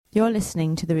You're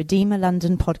listening to the Redeemer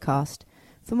London podcast.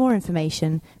 For more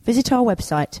information, visit our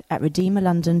website at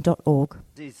redeemerlondon.org.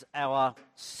 This is our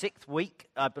 6th week,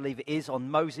 I believe it is,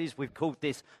 on Moses. We've called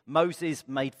this Moses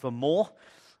Made for More.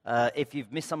 If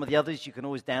you've missed some of the others, you can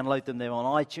always download them there on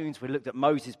iTunes. We looked at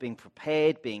Moses being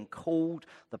prepared, being called,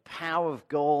 the power of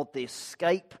God, the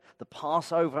escape, the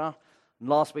Passover. And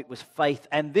last week was faith.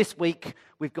 And this week,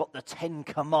 we've got the 10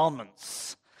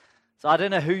 Commandments. So I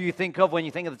don't know who you think of when you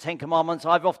think of the 10 Commandments.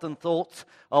 I've often thought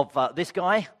of this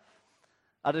guy.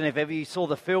 I don't know if ever you saw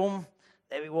the film.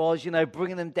 There he was,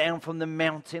 bringing them down from the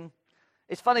mountain.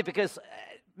 It's funny because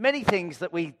many things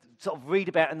that we sort of read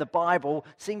about in the Bible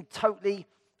seem totally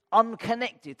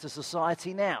unconnected to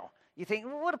society now. You think,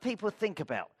 well, what do people think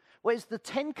about? Whereas the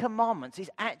 10 Commandments is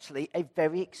actually a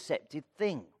very accepted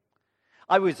thing.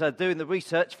 I was doing the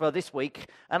research for this week,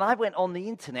 and I went on the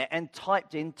internet and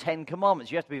typed in 10 Commandments.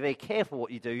 You have to be very careful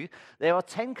what you do. There are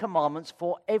 10 Commandments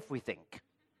for everything.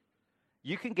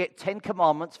 You can get 10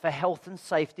 Commandments for health and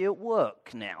safety at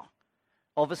work now.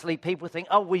 Obviously, people think,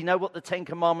 oh, we know what the 10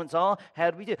 Commandments are.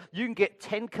 How do we do it? You can get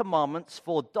 10 Commandments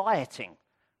for dieting.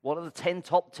 What are the 10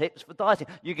 top tips for dieting?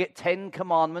 You get 10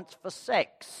 Commandments for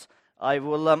sex.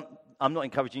 I'm not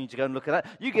encouraging you to go and look at that.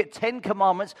 You get 10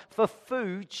 Commandments for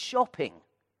food shopping.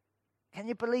 Can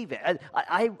you believe it?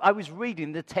 I was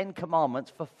reading the 10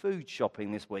 Commandments for food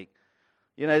shopping this week.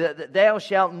 Thou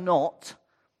shalt not,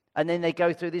 and then they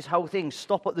go through this whole thing.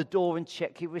 Stop at the door and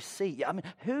check your receipt. I mean,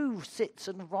 who sits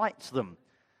and writes them?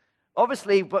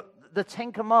 Obviously, but the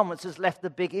 10 Commandments has left a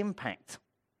big impact.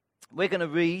 We're going to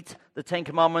read the 10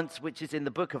 Commandments, which is in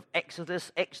the book of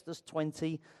Exodus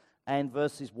 20, and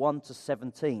verses 1 to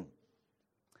 17.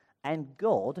 And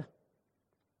God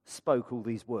spoke all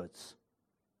these words.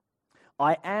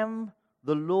 I am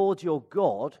the Lord your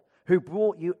God who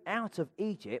brought you out of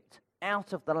Egypt,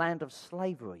 out of the land of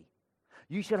slavery.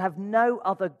 You shall have no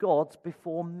other gods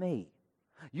before me.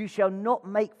 You shall not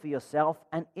make for yourself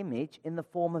an image in the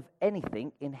form of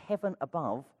anything in heaven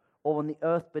above, or on the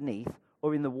earth beneath,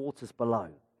 or in the waters below.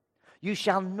 You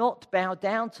shall not bow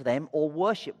down to them or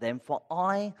worship them, for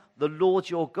I, the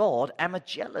Lord your God, am a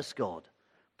jealous God,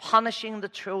 punishing the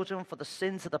children for the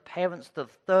sins of the parents to the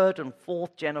third and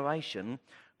fourth generation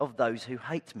of those who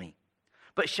hate me,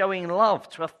 but showing love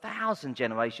to 1,000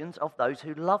 generations of those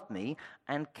who love me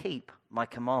and keep my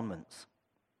commandments.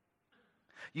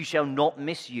 You shall not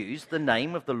misuse the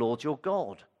name of the Lord your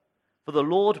God, for the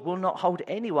Lord will not hold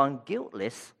anyone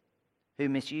guiltless who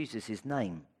misuses his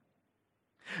name.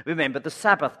 Remember the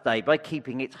Sabbath day by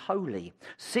keeping it holy.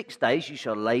 6 days you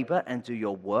shall labor and do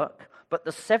your work, but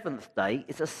the 7th day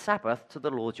is a Sabbath to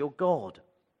the Lord your God.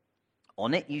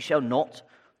 On it you shall not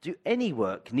do any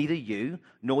work, neither you,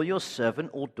 nor your servant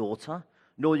or daughter,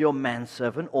 nor your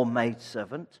manservant or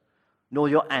maidservant, nor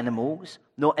your animals,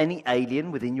 nor any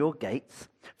alien within your gates.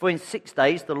 For in 6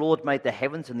 days the Lord made the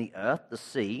heavens and the earth, the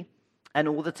sea, and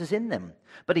all that is in them.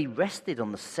 But he rested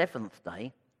on the 7th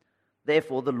day.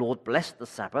 Therefore the Lord blessed the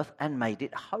Sabbath and made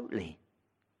it holy.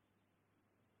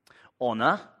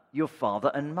 Honor your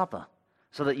father and mother,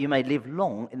 so that you may live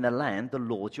long in the land the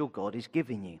Lord your God is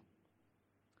giving you.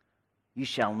 You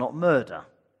shall not murder.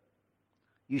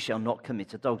 You shall not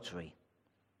commit adultery.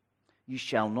 You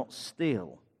shall not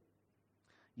steal.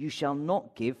 You shall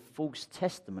not give false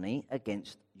testimony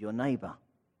against your neighbor.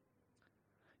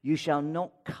 You shall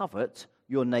not covet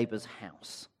your neighbor's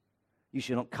house. You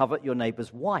shall not covet your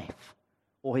neighbor's wife,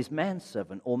 or his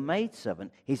manservant, or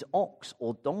maidservant, his ox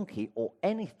or donkey, or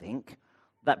anything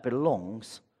that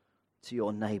belongs to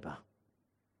your neighbor.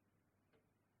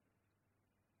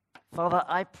 Father,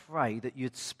 I pray that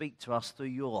you'd speak to us through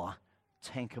your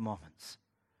 10 Commandments.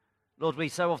 Lord, we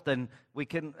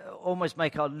can almost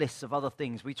make our lists of other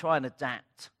things. We try and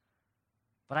adapt.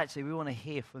 But actually, we want to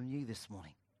hear from you this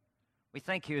morning. We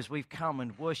thank you as we've come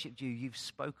and worshipped you. You've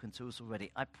spoken to us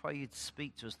already. I pray you'd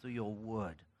speak to us through your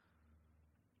word.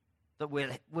 That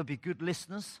we'll be good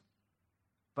listeners,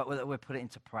 but that we'll put it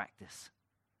into practice.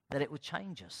 That it will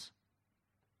change us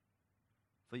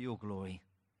for your glory.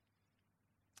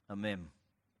 Amen.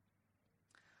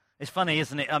 It's funny,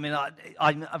 isn't it? I mean,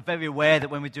 I'm very aware that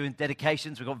when we're doing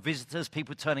dedications, we've got visitors,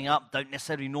 people turning up, don't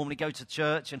necessarily normally go to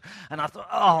church. And I thought,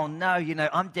 oh, no,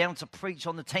 I'm down to preach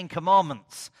on the 10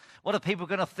 Commandments. What are people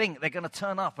going to think? They're going to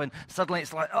turn up, and suddenly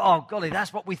it's like, oh, golly,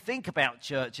 that's what we think about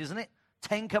church, isn't it?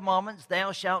 10 Commandments,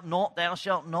 thou shalt not, thou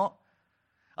shalt not.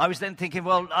 I was then thinking,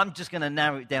 well, I'm just going to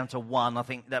narrow it down to one. I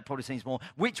think that probably seems more.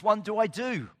 Which one do I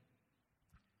do?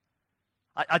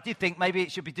 I did think maybe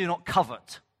it should be do not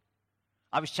covet.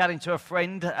 I was chatting to a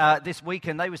friend this week,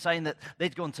 and they were saying that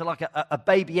they'd gone to like a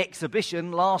baby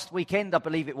exhibition last weekend, I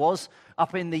believe it was,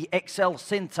 up in the Excel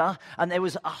Centre, and there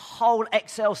was a whole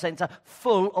Excel Centre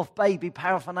full of baby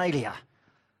paraphernalia.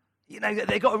 You know,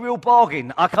 they got a real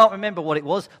bargain. I can't remember what it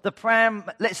was. The pram,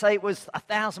 let's say it was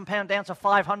 £1,000 down to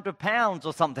 £500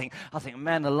 or something. I think,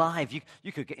 man alive,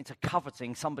 you could get into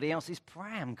coveting somebody else's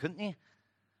pram, couldn't you?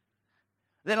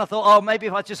 Then I thought, oh, maybe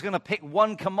if I was just going to pick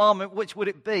one commandment, which would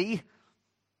it be?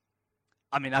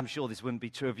 I mean, I'm sure this wouldn't be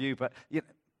true of you, but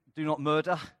do not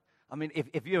murder. I mean,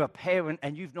 if you're a parent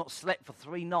and you've not slept for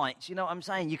 3 nights, you know what I'm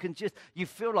saying? You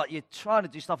feel like you're trying to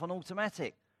do stuff on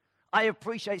automatic. I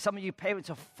appreciate some of you parents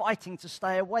are fighting to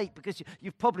stay awake because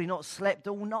you've probably not slept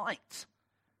all night.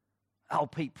 Oh,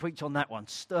 Pete, preach on that one.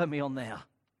 Stir me on there.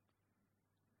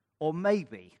 Or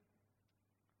maybe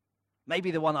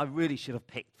the one I really should have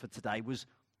picked for today was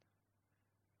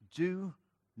do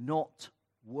not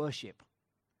worship.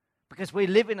 Because we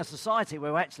live in a society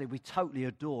where actually we totally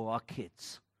adore our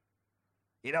kids.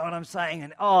 You know what I'm saying?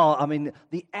 And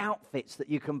the outfits that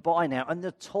you can buy now and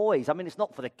the toys. I mean, it's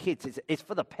not for the kids, it's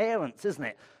for the parents, isn't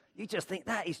it? You just think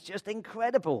that is just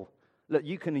incredible. Look,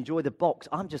 you can enjoy the box.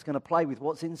 I'm just going to play with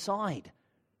what's inside.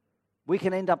 We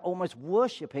can end up almost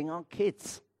worshipping our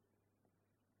kids.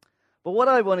 But what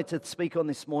I wanted to speak on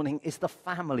this morning is the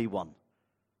family one.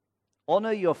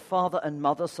 Honor your father and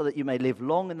mother so that you may live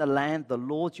long in the land the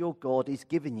Lord your God is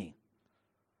giving you.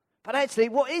 But actually,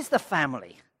 what is the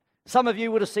family? Some of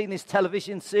you would have seen this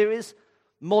television series,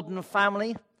 Modern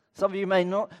Family. Some of you may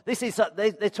not. This is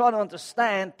they're trying to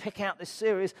understand, pick out this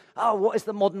series. Oh, what is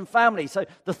the modern family? So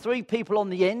the 3 people on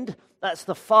the end, that's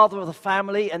the father of the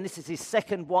family, and this is his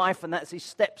second wife, and that's his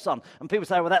stepson. And people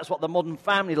say, well, that's what the modern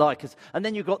family like is. And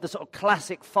then you've got the sort of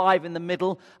classic 5 in the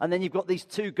middle, and then you've got these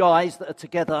 2 guys that are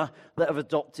together that have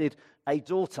adopted a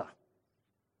daughter.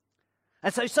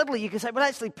 And so suddenly you can say, well,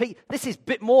 actually, Pete, this is a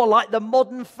bit more like the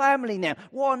modern family now.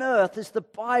 What on earth has the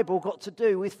Bible got to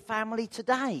do with family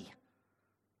today?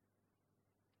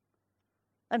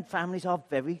 And families are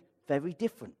very, very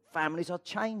different. Families are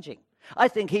changing. I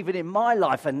think even in my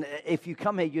life, and if you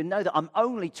come here, you know that I'm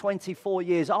only 24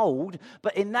 years old,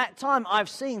 but in that time I've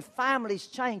seen families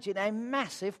change in a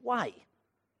massive way.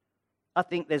 I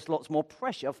think there's lots more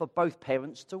pressure for both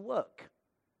parents to work.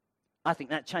 I think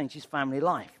that changes family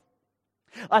life.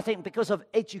 I think because of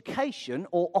education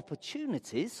or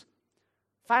opportunities,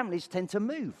 families tend to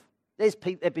move.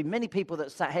 There've been many people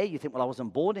that sat here, you think, well, I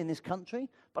wasn't born in this country,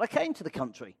 but I came to the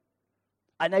country.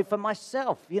 I know for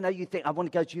myself, you think, I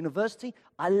want to go to university.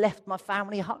 I left my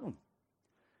family home.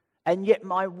 And yet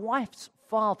my wife's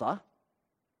father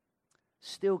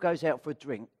still goes out for a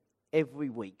drink every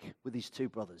week with his 2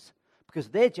 brothers because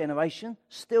their generation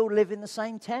still live in the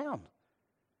same town.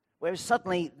 Whereas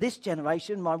suddenly this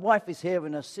generation, my wife is here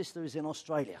and her sister is in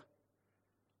Australia.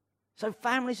 So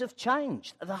families have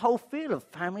changed. The whole feel of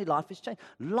family life has changed.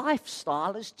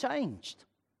 Lifestyle has changed.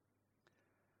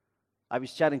 I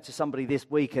was chatting to somebody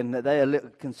this week, and they're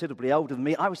considerably older than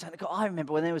me. I was saying, I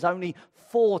remember when there was only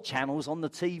 4 channels on the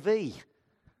TV.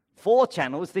 4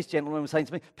 channels. This gentleman was saying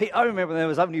to me, Pete, I remember there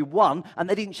was only 1, and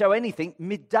they didn't show anything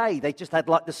midday. They just had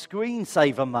like the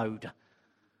screensaver mode.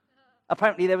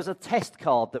 Apparently there was a test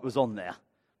card that was on there.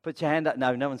 Put your hand up.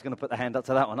 No one's going to put their hand up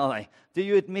to that one, are they? Do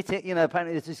you admit it?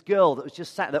 Apparently there's this girl that was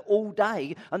just sat there all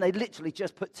day, and they literally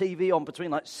just put TV on between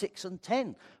like 6 and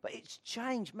 10. But it's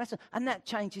changed massive, and that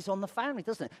changes on the family,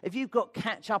 doesn't it? If you've got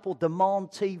catch-up or demand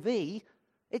TV,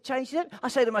 it changes it. I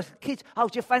say to my kids, oh,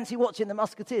 do you fancy watching The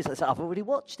Musketeers? I say, I've already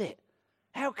watched it.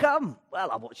 How come?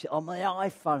 Well, I watched it on my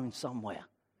iPhone somewhere.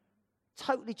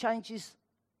 Totally changes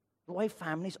the way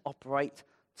families operate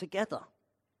together.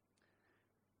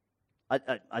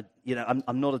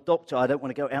 I'm not a doctor. I don't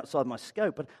want to go outside my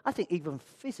scope. But I think even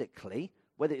physically,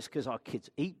 whether it's because our kids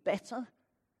eat better,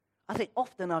 I think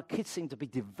often our kids seem to be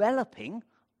developing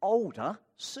older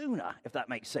sooner, if that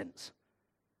makes sense.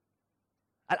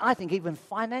 And I think even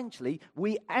financially,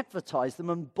 we advertise them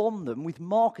and bomb them with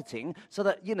marketing so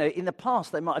that, in the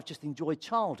past they might have just enjoyed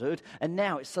childhood, and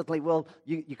now it's suddenly, well,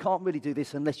 you can't really do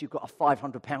this unless you've got a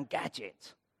 £500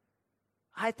 gadget.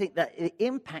 I think that the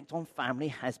impact on family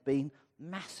has been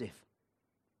massive.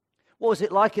 What was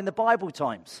it like in the Bible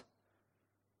times?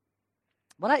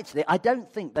 Well, actually, I don't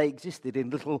think they existed in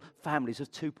little families of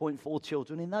 2.4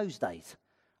 children in those days.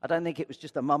 I don't think it was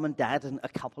just a mum and dad and a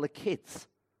couple of kids.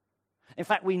 In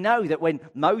fact, we know that when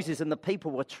Moses and the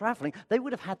people were traveling, they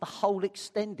would have had the whole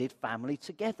extended family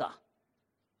together.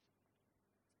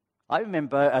 I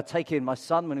remember taking my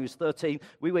son when he was 13.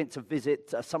 We went to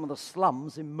visit some of the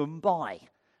slums in Mumbai.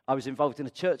 I was involved in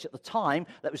a church at the time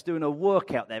that was doing a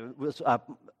workout there. It was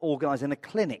organising a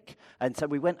clinic. And so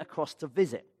we went across to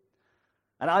visit.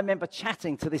 And I remember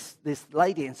chatting to this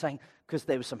lady and saying, because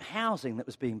there was some housing that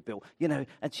was being built, and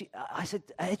I said,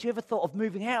 had you ever thought of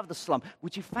moving out of the slum?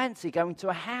 Would you fancy going to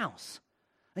a house?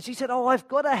 And she said, oh, I've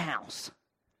got a house.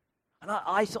 And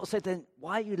I sort of said, then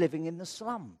why are you living in the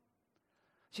slum?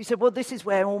 She said, well, this is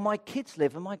where all my kids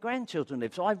live and my grandchildren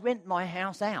live, so I rent my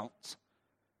house out.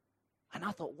 And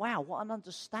I thought, wow, what an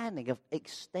understanding of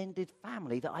extended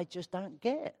family that I just don't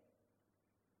get.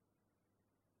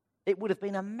 It would have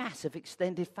been a massive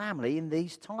extended family in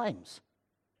these times.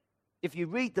 If you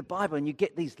read the Bible and you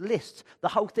get these lists, the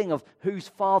whole thing of who's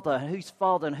father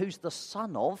and who's the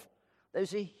son of,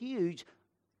 there's a huge,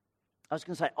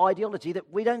 ideology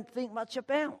that we don't think much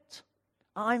about.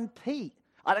 I'm Pete.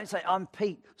 I don't say I'm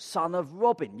Pete, son of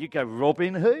Robin. You go,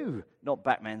 Robin who? Not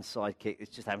Batman's sidekick.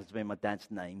 It just happens to be my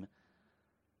dad's name.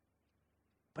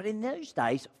 But in those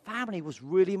days, family was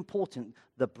really important,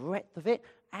 the breadth of it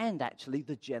and actually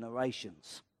the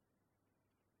generations.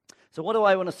 So what do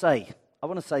I want to say? I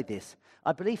want to say this.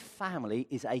 I believe family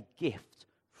is a gift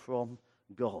from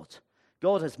God.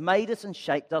 God has made us and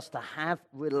shaped us to have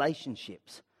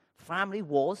relationships. Family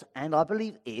was, and I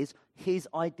believe is, his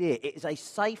idea. It is a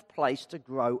safe place to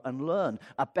grow and learn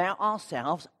about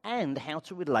ourselves and how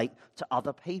to relate to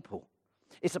other people.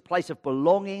 It's a place of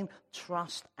belonging,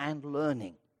 trust, and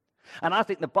learning. And I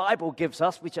think the Bible gives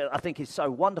us, which I think is so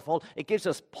wonderful, it gives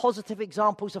us positive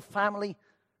examples of family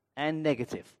and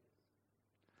negative.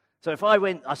 So if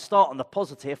I start on the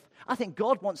positive, I think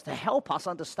God wants to help us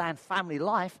understand family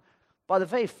life by the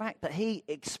very fact that he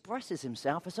expresses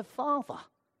himself as a father.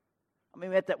 I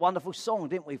mean, we had that wonderful song,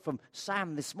 didn't we, from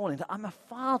Sam this morning, that I'm a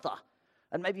father.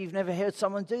 And maybe you've never heard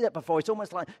someone do that before. It's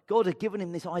almost like God had given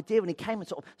him this idea when he came and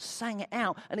sort of sang it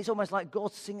out. And it's almost like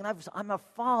God singing over, I'm a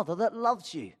father that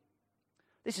loves you.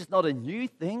 This is not a new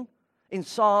thing. In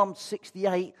Psalm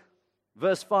 68,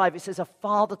 verse 5, it says, a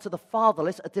father to the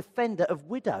fatherless, a defender of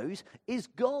widows is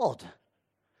God.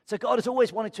 So God has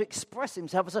always wanted to express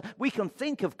himself. We can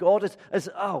think of God as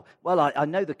I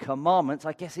know the commandments.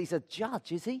 I guess he's a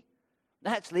judge, is he?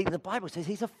 Actually, the Bible says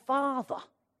he's a father.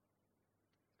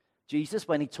 Jesus,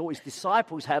 when he taught his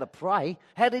disciples how to pray,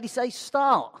 how did he say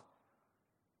start?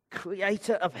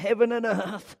 Creator of heaven and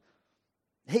earth,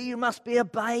 he who must be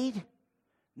obeyed.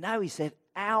 No, he said,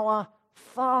 our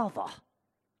Father.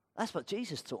 That's what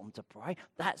Jesus taught them to pray.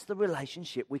 That's the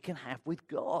relationship we can have with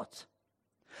God.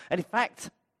 And in fact,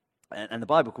 and the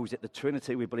Bible calls it the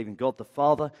Trinity, we believe in God the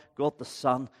Father, God the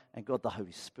Son, and God the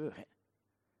Holy Spirit.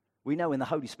 We know when the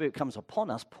Holy Spirit comes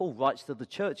upon us, Paul writes to the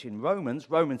church in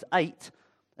Romans 8,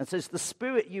 and says, the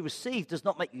Spirit you received does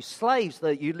not make you slaves so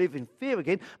that you live in fear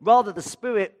again. Rather, the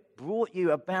Spirit brought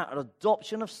you about an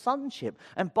adoption of sonship.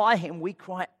 And by him we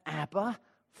cry, Abba,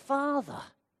 Father.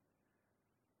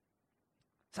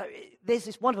 So there's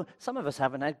this wonderful, some of us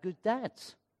haven't had good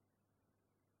dads.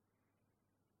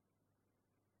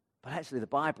 But actually the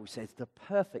Bible says the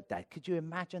perfect dad. Could you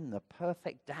imagine the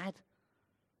perfect dad?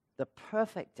 The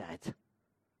perfect dad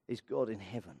is God in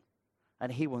heaven.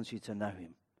 And he wants you to know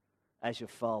him as your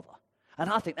father. And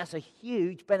I think that's a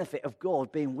huge benefit of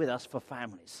God being with us for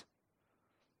families.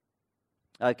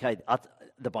 Okay,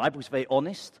 the Bible's very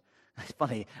honest. It's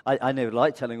funny, I never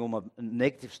like telling all my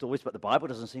negative stories, but the Bible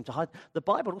doesn't seem to hide. The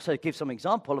Bible also gives some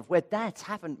example of where dads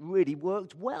haven't really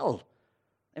worked well.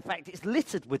 In fact, it's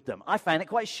littered with them. I found it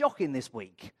quite shocking this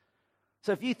week.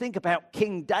 So if you think about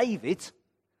King David,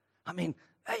 I mean,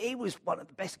 he was one of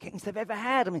the best kings they've ever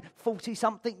had. I mean,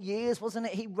 40-something years, wasn't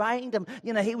it? He reigned.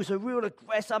 He was a real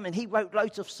aggressor. I mean, he wrote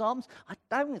loads of psalms. I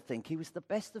don't think he was the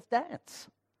best of dads.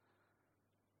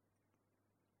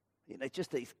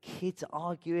 Just these kids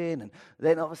arguing, and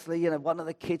then obviously, one of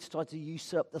the kids tried to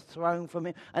usurp the throne from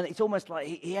him, and it's almost like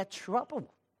he had trouble.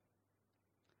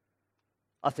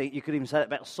 I think you could even say that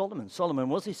about Solomon. Solomon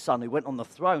was his son who went on the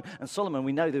throne, and Solomon,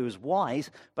 we know that he was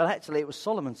wise, but actually it was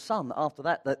Solomon's son after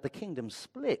that the kingdom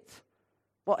split.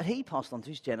 What he passed on to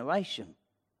his generation.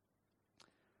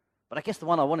 But I guess the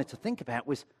one I wanted to think about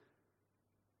was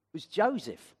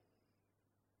Joseph.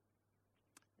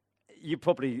 You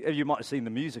might have seen the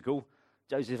musical,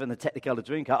 Joseph and the Technicolor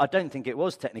Dreamcoat. I don't think it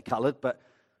was Technicolored, but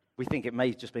we think it may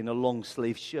have just been a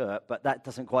long-sleeve shirt, but that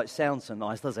doesn't quite sound so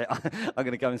nice, does it? I'm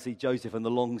going to go and see Joseph and the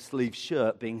long-sleeve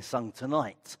shirt being sung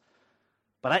tonight.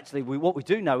 But actually, what we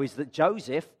do know is that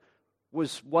Joseph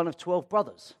was one of 12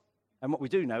 brothers. And what we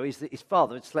do know is that his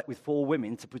father had slept with 4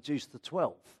 women to produce the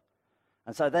 12.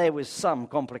 And so there was some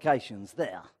complications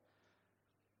there.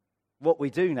 What we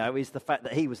do know is the fact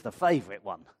that he was the favourite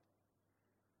one.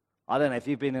 I don't know if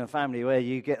you've been in a family where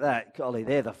you get that, golly,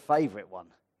 they're the favourite one.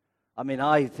 I mean,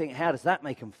 I think, how does that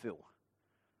make them feel?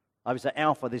 I was at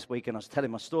Alpha this week and I was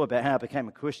telling my story about how I became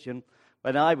a Christian.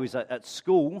 When I was at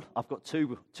school, I've got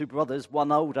two brothers,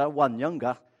 one older, one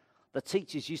younger. The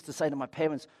teachers used to say to my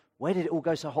parents, where did it all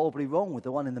go so horribly wrong with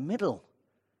the one in the middle?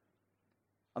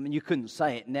 I mean, you couldn't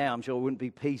say it now, I'm sure it wouldn't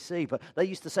be PC, but they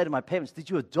used to say to my parents, did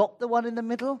you adopt the one in the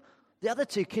middle? The other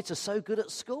two kids are so good at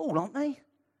school, aren't they?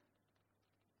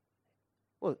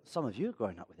 Well, some of you have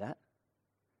grown up with that.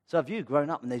 Some of you have grown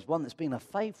up and there's one that's been a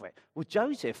favourite. Well,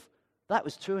 Joseph, that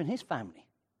was true in his family.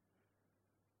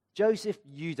 Joseph,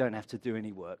 you don't have to do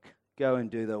any work. Go and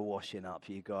do the washing up,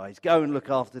 you guys. Go and look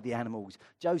after the animals.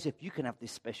 Joseph, you can have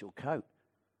this special coat.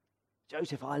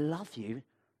 Joseph, I love you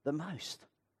the most.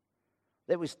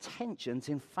 There was tensions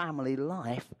in family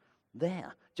life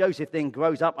there. Joseph then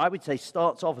grows up, I would say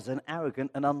starts off as an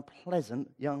arrogant and unpleasant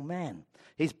young man.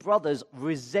 His brothers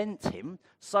resent him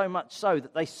so much so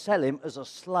that they sell him as a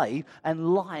slave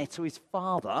and lie to his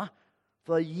father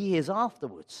for years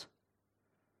afterwards.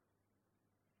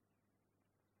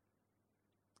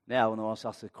 Now I want to ask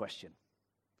us a question.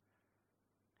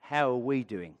 How are we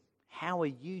doing? How are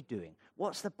you doing?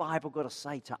 What's the Bible got to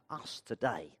say to us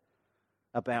today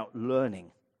about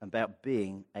learning, about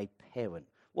being a parent?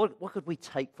 What could we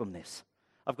take from this?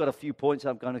 I've got a few points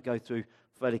I'm going to go through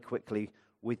fairly quickly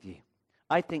with you.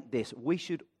 I think this, we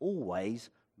should always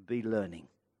be learning.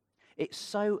 It's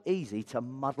so easy to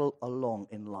muddle along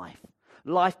in life.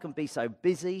 Life can be so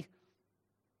busy.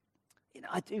 You know,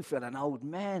 I do feel an old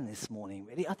man this morning,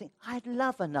 really. I think I'd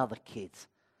love another kid.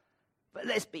 But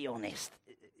let's be honest,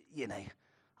 you know,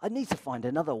 I need to find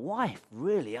another wife,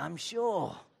 really, I'm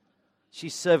sure.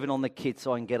 She's serving on the kids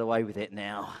so I can get away with it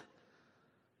now.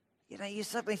 You know, you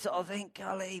suddenly sort of think,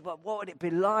 golly, what would it be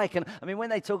like? And I mean, when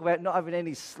they talk about not having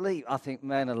any sleep, I think,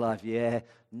 man alive, yeah,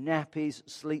 nappies,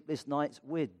 sleepless nights,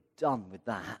 we're done with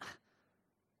that.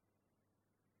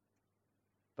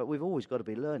 But we've always got to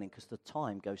be learning because the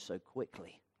time goes so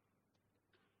quickly.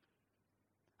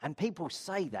 And people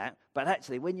say that, but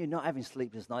actually when you're not having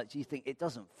sleepless nights, you think it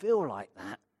doesn't feel like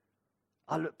that.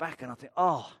 I look back and I think,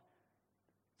 oh,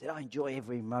 did I enjoy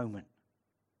every moment?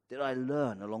 Did I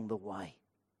learn along the way?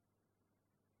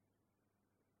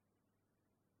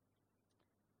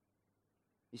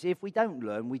 You see, if we don't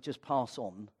learn, we just pass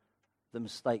on the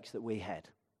mistakes that we had.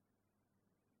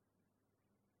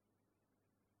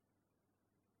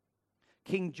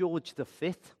 King George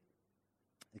V,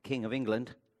 the King of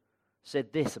England,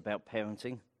 said this about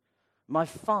parenting. My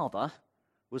father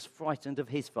was frightened of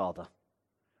his father.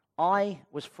 I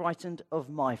was frightened of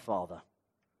my father.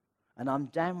 And I'm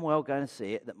damn well going to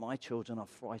see it that my children are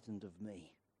frightened of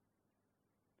me.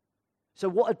 So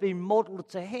what had been modeled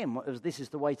to him, as this is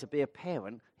the way to be a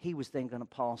parent, he was then going to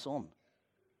pass on.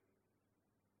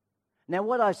 Now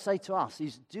what I say to us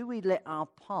is, do we let our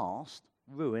past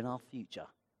ruin our future?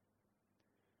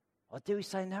 Or do we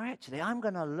say, no, actually, I'm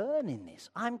going to learn in this.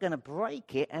 I'm going to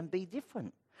break it and be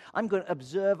different. I'm going to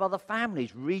observe other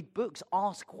families, read books,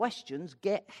 ask questions,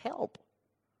 get help.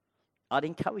 I'd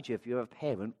encourage you, if you're a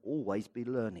parent, always be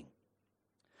learning.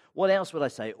 What else would I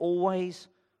say? Always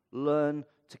learn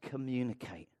to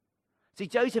communicate. See,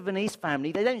 Joseph and his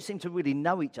family, they don't seem to really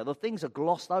know each other. Things are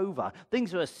glossed over.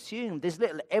 Things are assumed. There's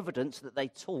little evidence that they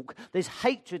talk. There's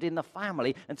hatred in the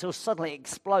family until suddenly it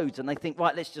explodes and they think,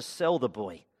 right, let's just sell the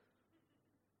boy.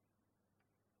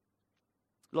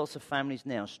 Lots of families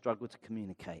now struggle to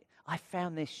communicate. I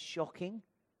found this shocking,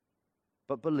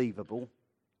 but believable.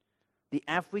 The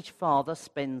average father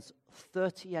spends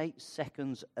 38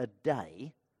 seconds a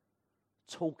day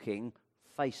talking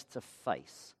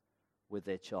face-to-face with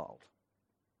their child.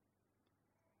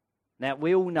 Now,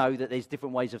 we all know that there's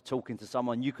different ways of talking to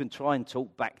someone. You can try and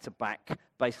talk back-to-back.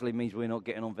 Basically means we're not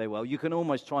getting on very well. You can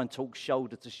almost try and talk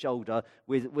shoulder-to-shoulder.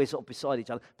 We're sort of beside each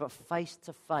other. But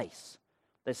face-to-face,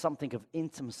 there's something of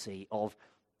intimacy, of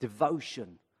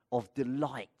devotion, of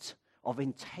delight, of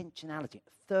intentionality.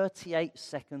 38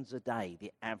 seconds a day,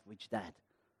 the average dad.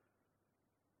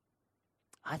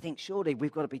 I think surely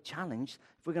we've got to be challenged.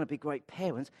 If we're going to be great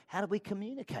parents, how do we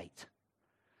communicate?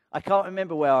 I can't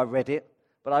remember where I read it,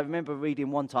 but I remember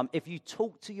reading one time, if you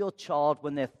talk to your child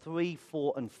when they're 3,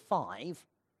 4, and 5,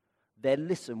 they'll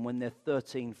listen when they're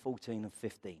 13, 14, and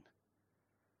 15.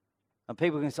 And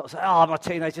people can sort of say, oh, my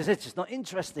teenagers, they're just not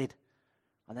interested.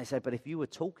 And they say, but if you were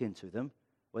talking to them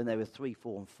when they were 3,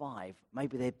 4, and 5,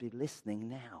 maybe they'd be listening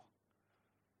now.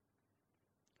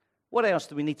 What else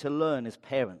do we need to learn as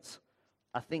parents?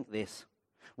 I think this.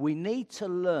 We need to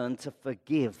learn to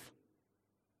forgive.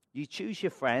 You choose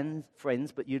your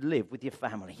friends, but you live with your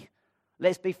family.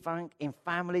 Let's be frank, in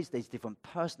families, there's different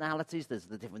personalities, there's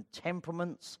the different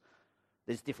temperaments,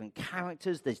 there's different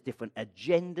characters, there's different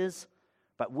agendas,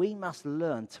 but we must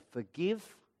learn to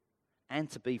forgive and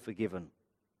to be forgiven.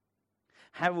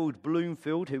 Harold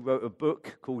Bloomfield, who wrote a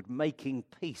book called Making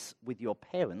Peace with Your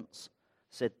Parents,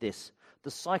 said this: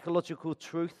 the psychological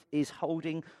truth is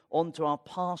holding on to our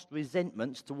past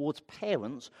resentments towards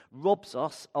parents robs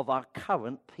us of our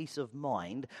current peace of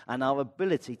mind and our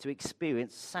ability to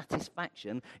experience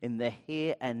satisfaction in their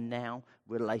here and now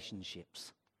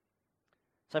relationships.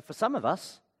 So for some of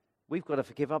us, we've got to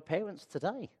forgive our parents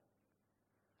today.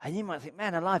 And you might think,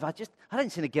 man alive, I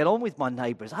don't seem to get on with my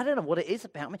neighbours. I don't know what it is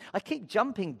about me. I keep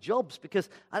jumping jobs because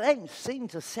I don't seem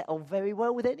to settle very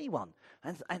well with anyone.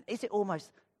 And is it almost,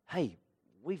 hey,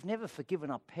 we've never forgiven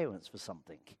our parents for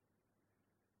something.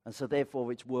 And so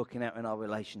therefore it's working out in our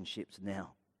relationships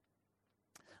now.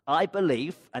 I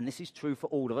believe, and this is true for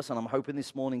all of us, and I'm hoping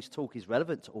this morning's talk is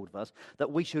relevant to all of us,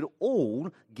 that we should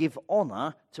all give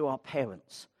honour to our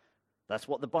parents. That's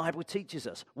what the Bible teaches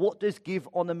us. What does give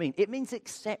honor mean? It means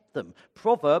accept them.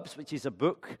 Proverbs, which is a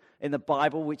book in the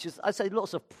Bible, which is, I'd say,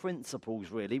 lots of principles,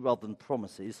 really, rather than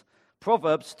promises.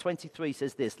 Proverbs 23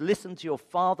 says this: listen to your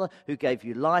father who gave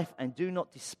you life, and do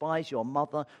not despise your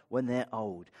mother when they're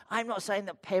old. I'm not saying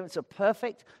that parents are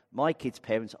perfect. My kids'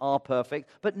 parents are perfect,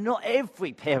 but not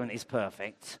every parent is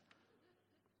perfect.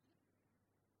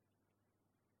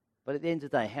 But at the end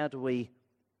of the day, how do we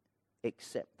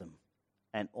accept them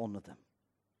and honor them?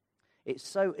 It's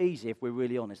so easy, if we're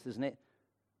really honest, isn't it,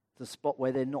 to spot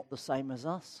where they're not the same as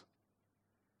us.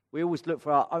 We always look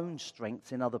for our own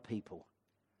strengths in other people.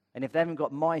 And if they haven't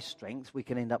got my strengths, we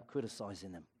can end up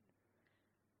criticizing them.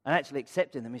 And actually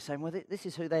accepting them is saying, well, this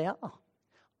is who they are.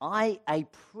 I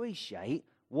appreciate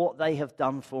what they have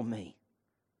done for me.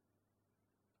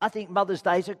 I think Mother's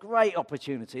Day is a great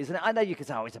opportunity, isn't it? I know you could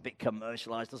say, oh, it's a bit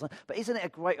commercialized or something, but isn't it a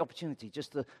great opportunity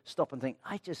just to stop and think,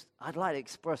 I'd like to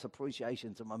express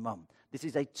appreciation to my mum. This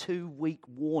is a 2-week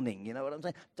warning, you know what I'm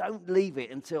saying? Don't leave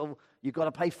it until you've got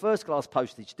to pay first-class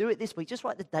postage. Do it this week. Just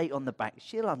write the date on the back.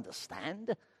 She'll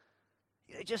understand.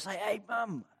 You just say, hey,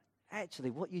 Mum,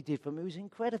 actually, what you did for me was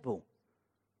incredible.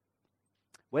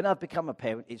 When I've become a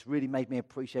parent, it's really made me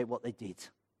appreciate what they did.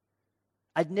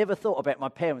 I'd never thought about my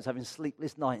parents having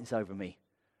sleepless nights over me.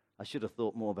 I should have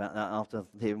thought more about that after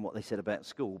hearing what they said about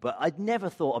school, but I'd never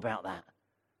thought about that.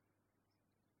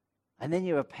 And then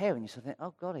you're a parent, you sort of think,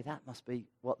 oh, golly, that must be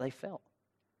what they felt.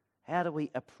 How do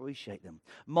we appreciate them?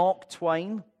 Mark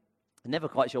Twain, I'm never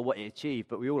quite sure what he achieved,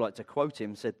 but we all like to quote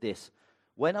him, said this: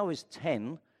 when I was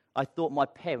 10, I thought my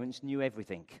parents knew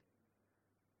everything.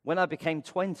 When I became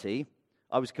 20,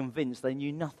 I was convinced they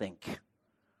knew nothing.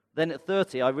 Then at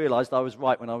 30, I realized I was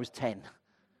right when I was 10.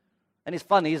 And it's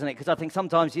funny, isn't it? Because I think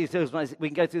sometimes we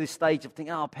can go through this stage of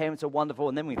thinking, oh, parents are wonderful,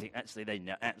 and then we think, actually, they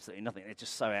know absolutely nothing. They're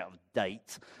just so out of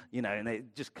date, you know, and they're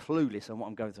just clueless on what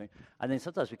I'm going through. And then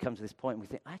sometimes we come to this point and we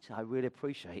think, actually, I really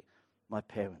appreciate my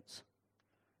parents.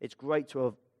 It's great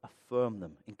to affirm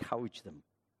them, encourage them.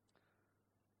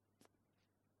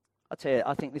 I tell you,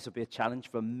 I think this will be a challenge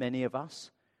for many of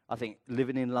us. I think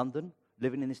living in London,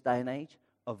 living in this day and age,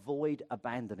 avoid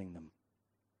abandoning them.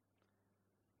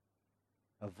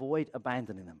 Avoid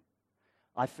abandoning them.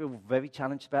 I feel very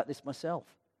challenged about this myself.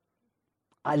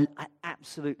 I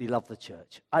absolutely love the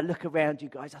church. I look around you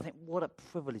guys, I think what a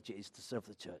privilege it is to serve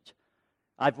the church.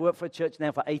 I've worked for a church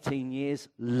now for 18 years,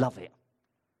 love it.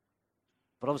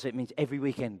 But obviously it means every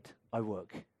weekend I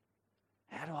work.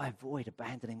 How do I avoid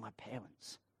abandoning my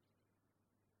parents?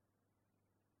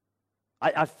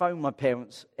 I phone my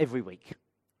parents every week.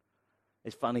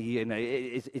 It's funny, you know,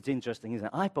 it's interesting, isn't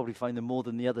it? I probably phone them more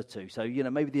than the other two. So, you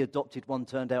know, maybe the adopted one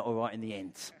turned out all right in the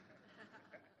end.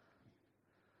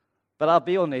 But I'll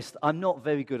be honest, I'm not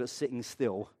very good at sitting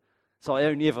still. So I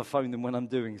only ever phone them when I'm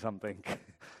doing something.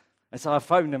 And so I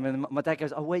phone them and my dad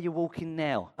goes, oh, where are you walking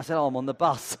now? I said, oh, I'm on the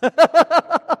bus.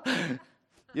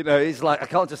 You know, it's like, I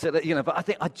can't just sit there, you know, but I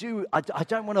think I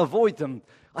don't want to avoid them.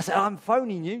 I said, I'm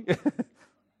phoning you.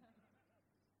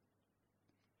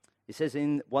 It says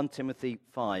in 1 Timothy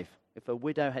 5, if a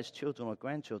widow has children or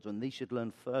grandchildren, these should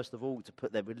learn first of all to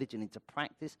put their religion into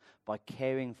practice by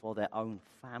caring for their own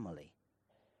family,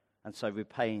 and so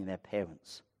repaying their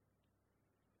parents.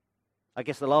 I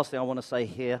guess the last thing I want to say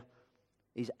here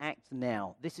is act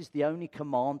now. This is the only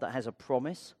command that has a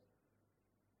promise,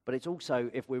 but it's also,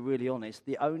 if we're really honest,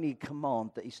 the only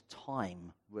command that is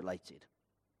time related.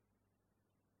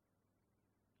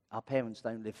 Our parents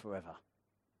don't live forever.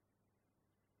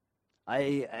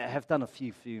 I have done a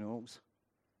few funerals.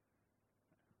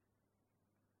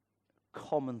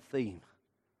 Common theme.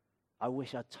 I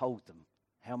wish I told them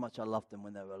how much I loved them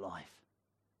when they were alive.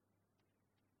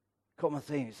 common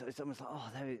thing. So it's almost like,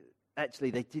 oh,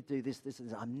 actually, they did do this, and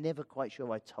this. I'm never quite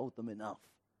sure I told them enough.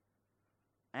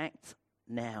 Act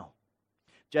now.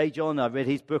 J. John, I read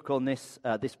his book on this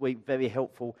week, very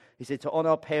helpful. He said, to honor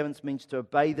our parents means to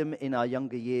obey them in our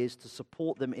younger years, to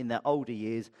support them in their older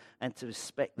years, and to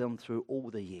respect them through all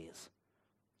the years.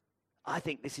 I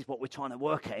think this is what we're trying to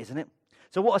work at, isn't it?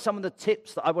 So what are some of the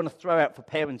tips that I want to throw out for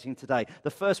parenting today?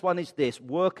 The first one is this: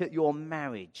 work at your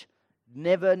marriage.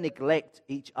 Never neglect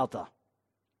each other.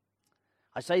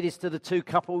 I say this to the two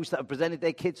couples that have presented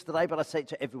their kids today, but I say it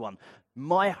to everyone.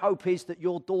 My hope is that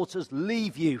your daughters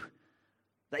leave you.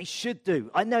 They should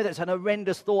do. I know that's an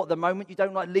horrendous thought at the moment. You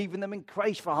don't like leaving them in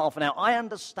creche for half an hour. I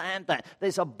understand that.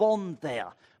 There's a bond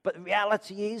there. But the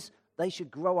reality is they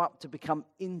should grow up to become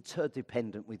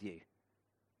interdependent with you.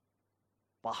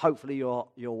 But hopefully your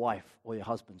wife or your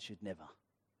husband should never.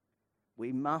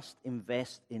 We must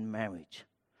invest in marriage.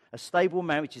 A stable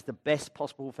marriage is the best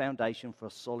possible foundation for a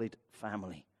solid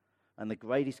family and the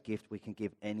greatest gift we can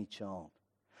give any child.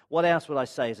 What else would I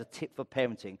say as a tip for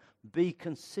parenting? Be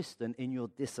consistent in your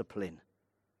discipline.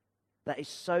 That is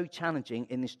so challenging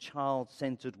in this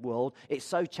child-centered world. It's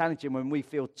so challenging when we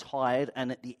feel tired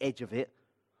and at the edge of it.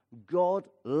 God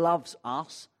loves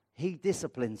us. He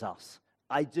disciplines us.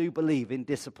 I do believe in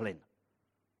discipline.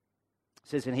 It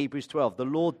says in Hebrews 12, the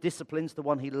Lord disciplines the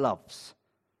one he loves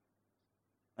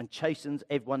and chastens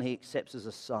everyone he accepts as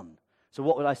a son. So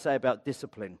what would I say about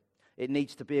discipline? It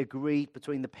needs to be agreed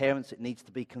between the parents. It needs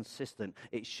to be consistent.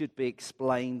 It should be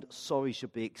explained. Sorry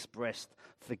should be expressed.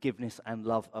 Forgiveness and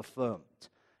love affirmed.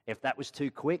 If that was too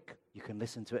quick, you can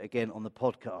listen to it again on the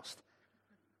podcast.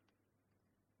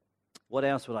 What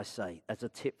else would I say as a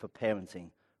tip for parenting?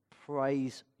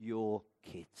 Praise your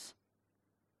kids.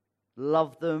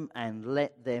 Love them and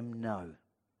let them know.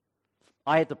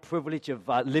 I had the privilege of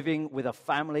living with a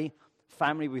family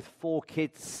with 4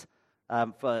 kids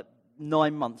for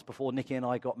 9 months before Nikki and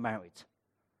I got married.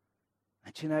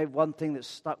 And you know, one thing that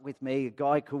stuck with me, a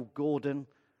guy called Gordon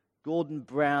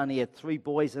Brown, he had 3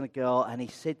 boys and a girl, and he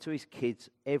said to his kids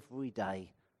every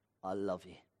day, I love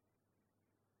you.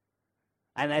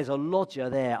 And as a lodger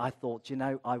there, I thought, you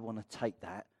know, I want to take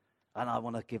that and I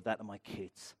want to give that to my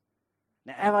kids.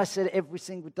 Now, have I said it every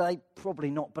single day? Probably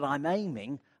not, but I'm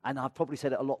aiming, and I've probably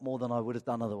said it a lot more than I would have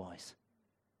done otherwise.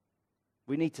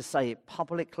 We need to say it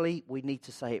publicly. We need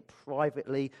to say it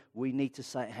privately. We need to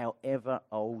say it however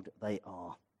old they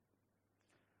are.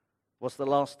 What's the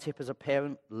last tip as a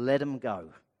parent? Let them go.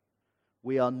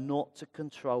 We are not to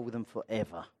control them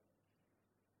forever.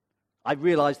 I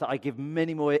realize that I give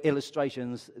many more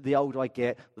illustrations the older I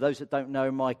get. For those that don't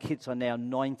know, my kids are now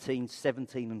 19,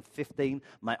 17, and 15.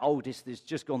 My oldest has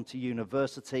just gone to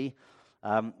university.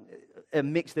 A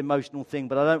mixed emotional thing,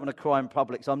 but I don't want to cry in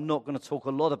public, so I'm not going to talk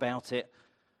a lot about it.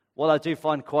 What I do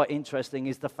find quite interesting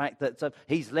is the fact that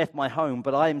he's left my home,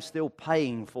 but I am still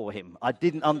paying for him. I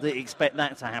didn't expect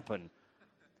that to happen.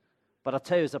 But I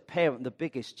tell you, as a parent, the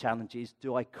biggest challenge is,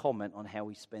 do I comment on how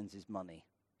he spends his money?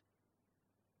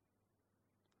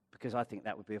 Because I think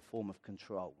that would be a form of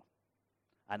control.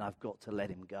 And I've got to let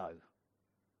him go.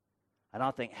 And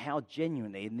I think how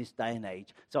genuinely in this day and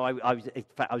age, so I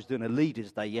was doing a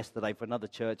leaders' day yesterday for another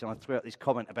church, and I threw out this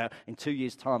comment about in 2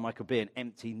 years' time I could be an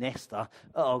empty nester.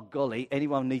 Oh, golly,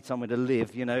 anyone needs somewhere to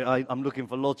live, you know, I'm looking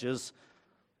for lodgers.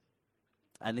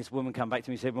 And this woman came back to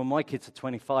me and said, well, my kids are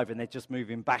 25 and they're just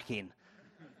moving back in.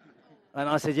 And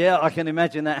I said, yeah, I can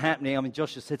imagine that happening. I mean,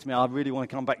 Josh has said to me, I really want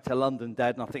to come back to London,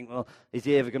 Dad. And I think, well, is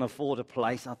he ever going to afford a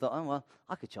place? And I thought, oh, well,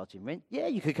 I could charge him rent. Yeah,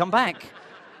 you could come back.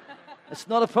 It's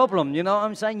not a problem, you know what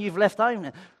I'm saying? You've left home.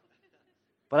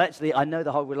 But actually, I know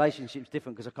the whole relationship's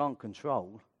different because I can't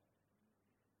control.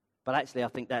 But actually, I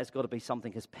think that's got to be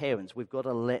something as parents. We've got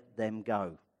to let them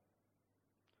go.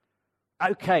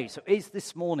 Okay, so is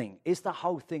the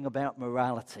whole thing about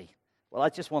morality? Well, I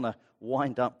just want to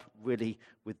wind up really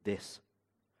with this.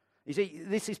 You see,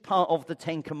 this is part of the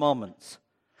 10 Commandments.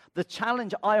 The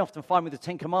challenge I often find with the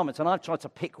 10 Commandments, and I've tried to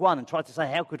pick one and try to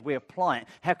say, how could we apply it?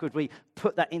 How could we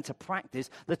put that into practice?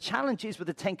 The challenge is with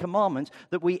the 10 Commandments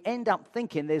that we end up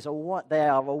thinking they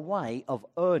are a way of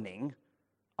earning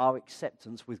our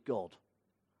acceptance with God.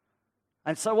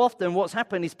 And so often what's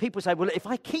happened is people say, well, if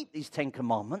I keep these 10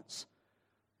 Commandments,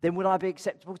 then will I be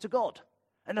acceptable to God?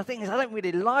 And the thing is, I don't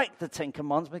really like the 10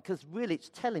 Commandments because really it's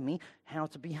telling me how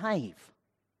to behave.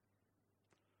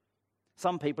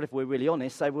 Some people, if we're really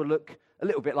honest, say, well, look, a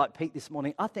little bit like Pete this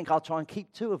morning, I think I'll try and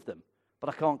keep 2 of them, but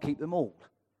I can't keep them all.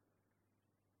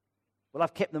 Well,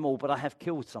 I've kept them all, but I have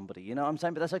killed somebody, you know what I'm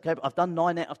saying? But that's okay, but I've done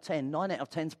 9 out of 10. 9 out of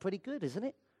 10 is pretty good, isn't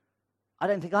it? I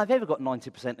don't think I've ever got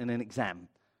 90% in an exam.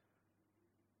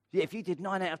 If you did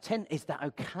 9 out of 10, is that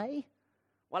okay?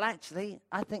 Well, actually,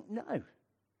 I think no.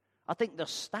 I think the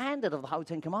standard of the whole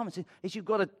 10 Commandments is you've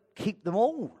got to keep them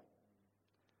all.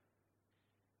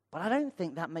 But I don't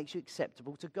think that makes you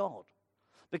acceptable to God.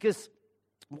 Because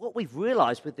what we've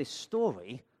realized with this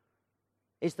story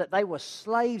is that they were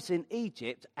slaves in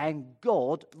Egypt and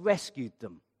God rescued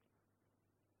them.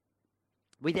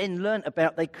 We then learnt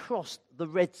about they crossed the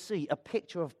Red Sea, a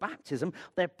picture of baptism.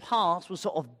 Their past was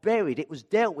sort of buried. It was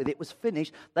dealt with. It was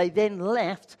finished. They then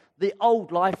left. The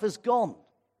old life has gone.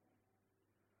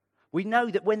 We know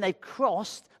that when they've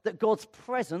crossed, that God's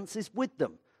presence is with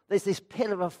them. There's this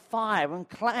pillar of fire and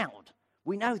cloud.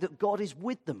 We know that God is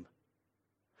with them.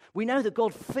 We know that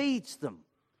God feeds them.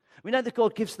 We know that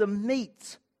God gives them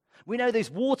meat. We know there's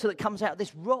water that comes out of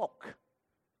this rock.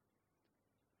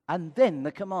 And then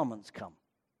the commandments come.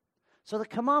 So the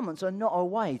commandments are not a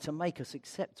way to make us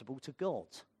acceptable to God.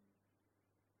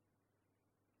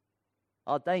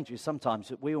 Our danger is sometimes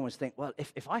that we always think, well,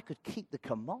 if I could keep the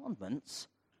commandments,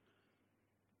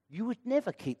 you would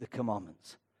never keep the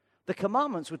commandments. The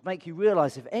commandments would make you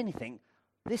realize, if anything,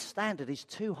 this standard is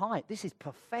too high. This is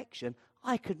perfection.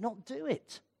 I could not do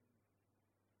it.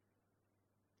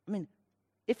 I mean,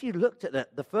 if you looked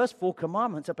at the first 4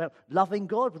 commandments about loving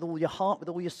God with all your heart, with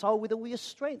all your soul, with all your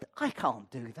strength, I can't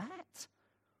do that.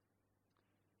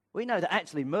 We know that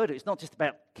actually murder is not just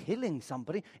about killing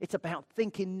somebody, it's about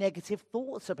thinking negative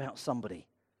thoughts about somebody.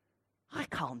 I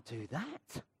can't do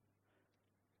that.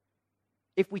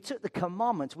 If we took the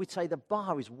commandments, we'd say the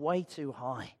bar is way too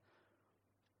high.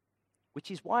 Which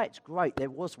is why it's great there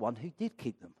was one who did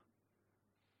keep them,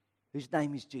 whose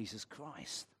name is Jesus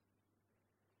Christ.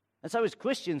 And so as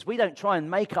Christians, we don't try and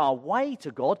make our way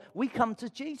to God. We come to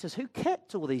Jesus, who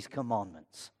kept all these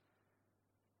commandments.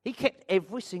 He kept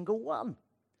every single one.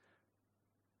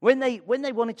 When they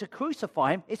wanted to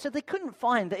crucify him, it said they couldn't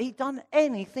find that he'd done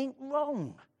anything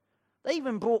wrong. They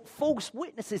even brought false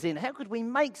witnesses in. How could we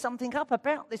make something up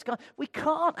about this guy? We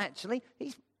can't actually.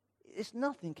 It's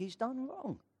nothing he's done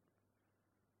wrong.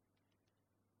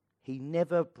 He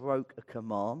never broke a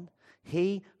command.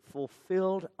 He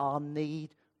fulfilled our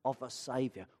need of a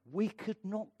Savior. We could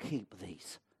not keep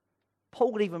these.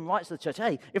 Paul even writes to the church,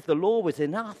 hey, if the law was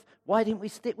enough, why didn't we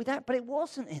stick with that? But it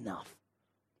wasn't enough.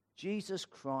 Jesus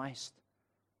Christ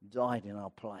died in our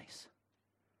place.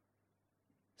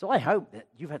 So I hope that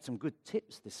you've had some good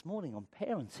tips this morning on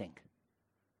parenting.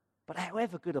 But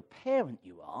however good a parent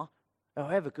you are,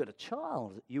 however good a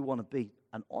child you want to be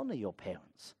and honor your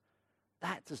parents,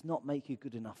 that does not make you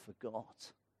good enough for God.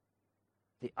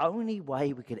 The only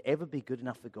way we could ever be good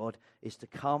enough for God is to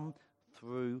come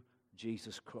through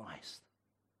Jesus Christ.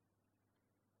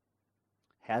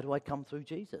 How do I come through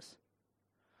Jesus?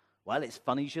 Well, it's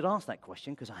funny you should ask that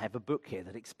question because I have a book here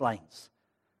that explains.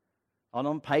 And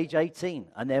on page 18,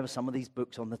 and there are some of these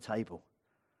books on the table.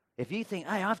 If you think,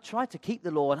 hey, I've tried to keep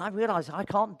the law and I realize I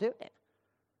can't do it,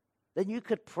 then you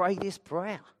could pray this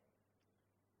prayer.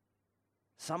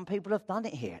 Some people have done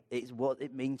it here. It's what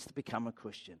it means to become a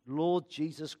Christian. Lord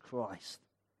Jesus Christ,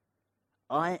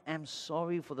 I am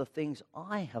sorry for the things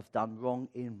I have done wrong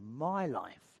in my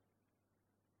life.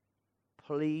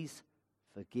 Please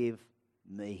forgive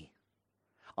me.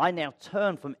 I now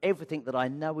turn from everything that I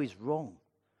know is wrong.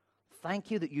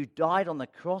 Thank you that you died on the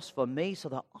cross for me so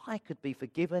that I could be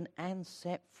forgiven and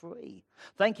set free.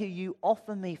 Thank you, you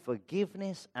offer me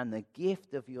forgiveness and the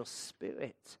gift of your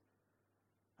Spirit.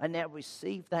 I now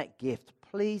receive that gift.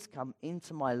 Please come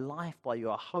into my life by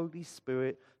your Holy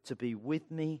Spirit to be with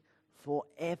me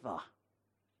forever.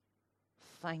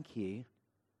 Thank you,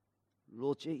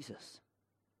 Lord Jesus.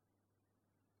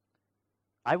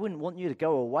 I wouldn't want you to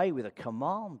go away with a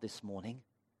command this morning.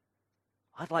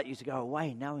 I'd like you to go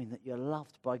away knowing that you're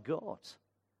loved by God.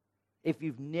 If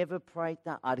you've never prayed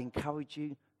that, I'd encourage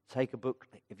you, take a book.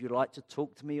 If you'd like to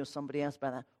talk to me or somebody else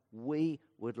about that, we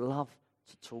would love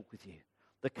to talk with you.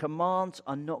 The commands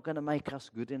are not going to make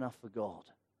us good enough for God.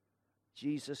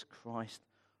 Jesus Christ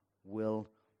will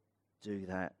do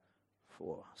that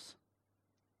for us.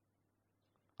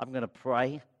 I'm going to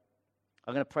pray.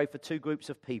 I'm going to pray for 2 groups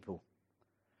of people.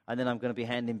 And then I'm going to be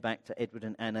handing back to Edward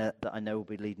and Anna that I know will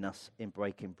be leading us in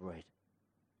breaking bread.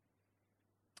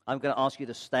 I'm going to ask you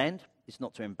to stand. It's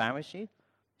not to embarrass you.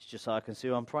 It's just so I can see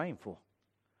who I'm praying for.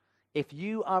 If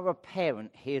you are a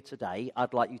parent here today,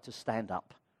 I'd like you to stand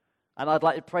up. And I'd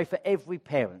like to pray for every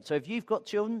parent. So if you've got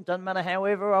children, doesn't matter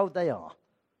however old they are,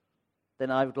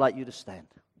 then I would like you to stand.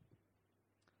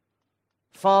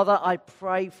 Father, I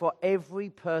pray for every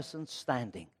person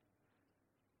standing.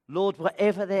 Lord,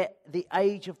 whatever the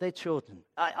age of their children,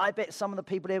 I bet some of the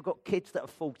people here have got kids that are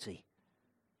 40.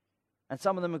 And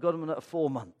some of them have got them at 4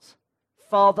 months.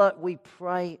 Father, we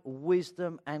pray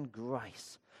wisdom and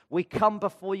grace. We come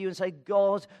before you and say,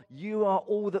 God, you are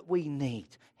all that we need.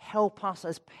 Help us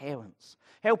as parents.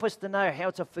 Help us to know how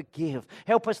to forgive.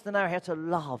 Help us to know how to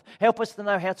love. Help us to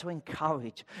know how to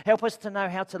encourage. Help us to know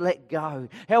how to let go.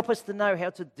 Help us to know how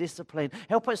to discipline.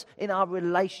 Help us in our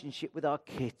relationship with our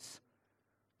kids.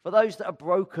 For those that are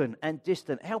broken and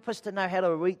distant, help us to know how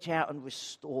to reach out and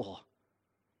restore.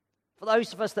 For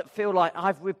those of us that feel like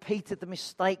I've repeated the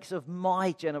mistakes of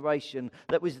my generation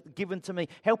that was given to me,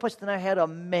 help us to know how to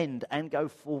mend and go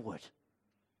forward.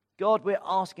 God, we're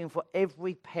asking for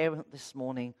every parent this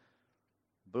morning.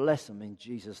 Bless them in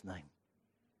Jesus' name.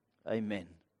 Amen.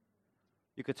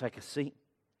 You could take a seat.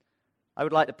 I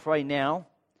would like to pray now,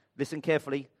 listen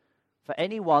carefully, for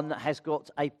anyone that has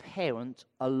got a parent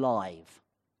alive.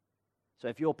 So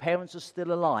if your parents are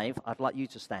still alive, I'd like you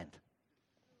to stand.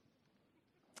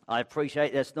 I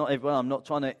appreciate that's not everyone. I'm not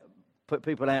trying to put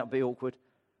people out and be awkward.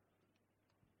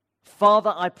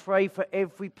 Father, I pray for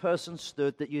every person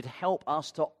stood that you'd help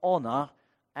us to honor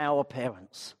our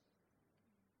parents.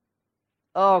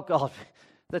 Oh God,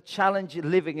 the challenge of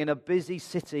living in a busy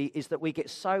city is that we get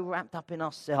so wrapped up in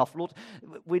ourselves. Lord,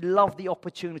 we love the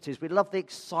opportunities. We love the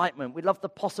excitement. We love the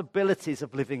possibilities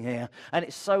of living here. And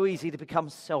it's so easy to become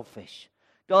selfish.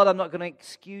 God, I'm not going to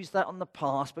excuse that on the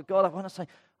past, but God, I want to say,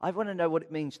 I want to know what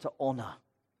it means to honor.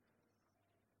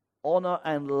 Honor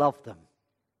and love them.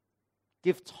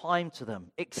 Give time to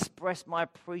them. Express my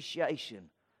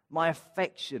appreciation, my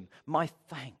affection, my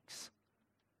thanks.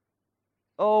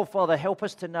 Oh, Father, help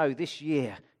us to know this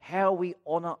year how we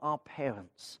honor our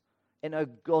parents in a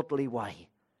godly way.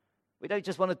 We don't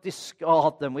just want to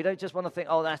discard them. We don't just want to think,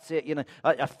 oh, that's it. You know,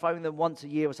 I phone them once a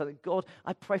year or something. God,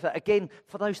 I pray for that. Again,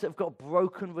 for those that have got a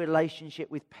broken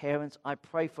relationship with parents, I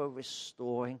pray for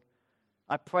restoring.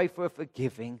 I pray for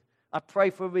forgiving. I pray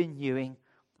for renewing.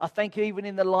 I thank you even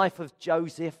in the life of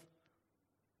Joseph.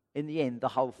 In the end, the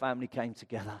whole family came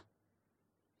together.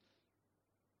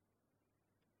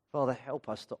 Father, help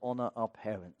us to honor our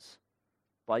parents.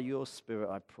 By your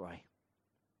Spirit, I pray.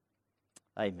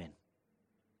 Amen.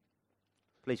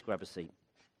 Please grab a seat.